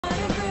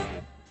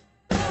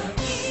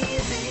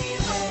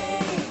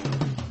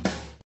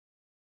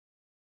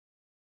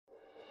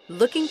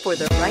Looking for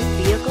the right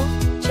vehicle?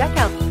 Check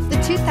out the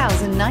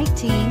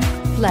 2019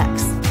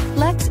 Flex.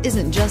 Flex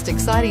isn't just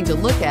exciting to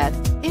look at,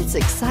 it's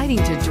exciting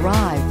to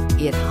drive.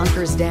 It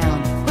hunkers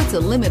down, puts a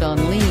limit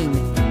on lean.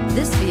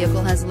 This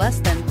vehicle has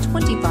less than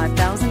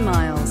 25,000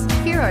 miles.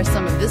 Here are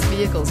some of this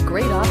vehicle's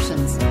great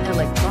options: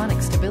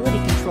 electronic stability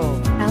control,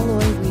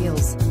 alloy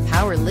wheels,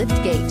 power lift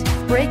gate,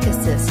 brake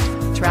assist,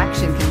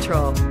 traction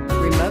control,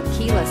 remote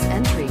keyless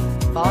entry,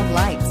 fog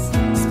lights,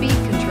 speed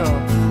control,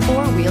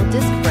 four-wheel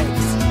disc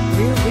brakes,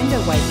 rear window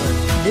wiper.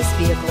 This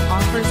vehicle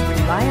offers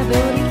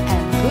reliability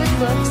and good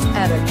looks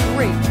at a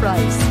great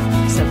price.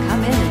 So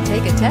come in and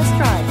take a test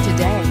drive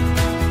today.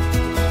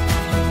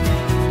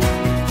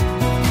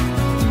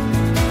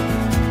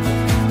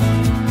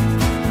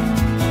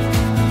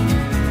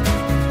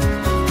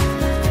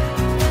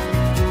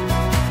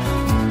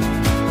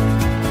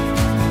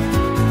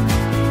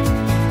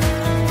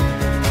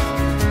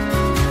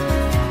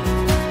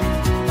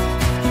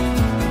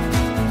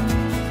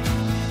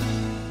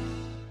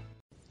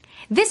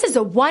 This is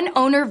a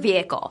one-owner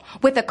vehicle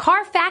with a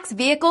Carfax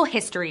Vehicle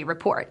History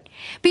Report.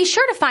 Be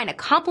sure to find a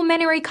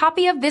complimentary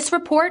copy of this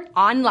report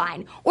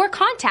online or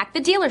contact the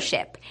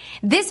dealership.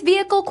 This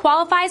vehicle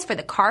qualifies for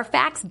the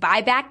Carfax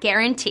Buyback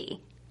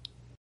Guarantee.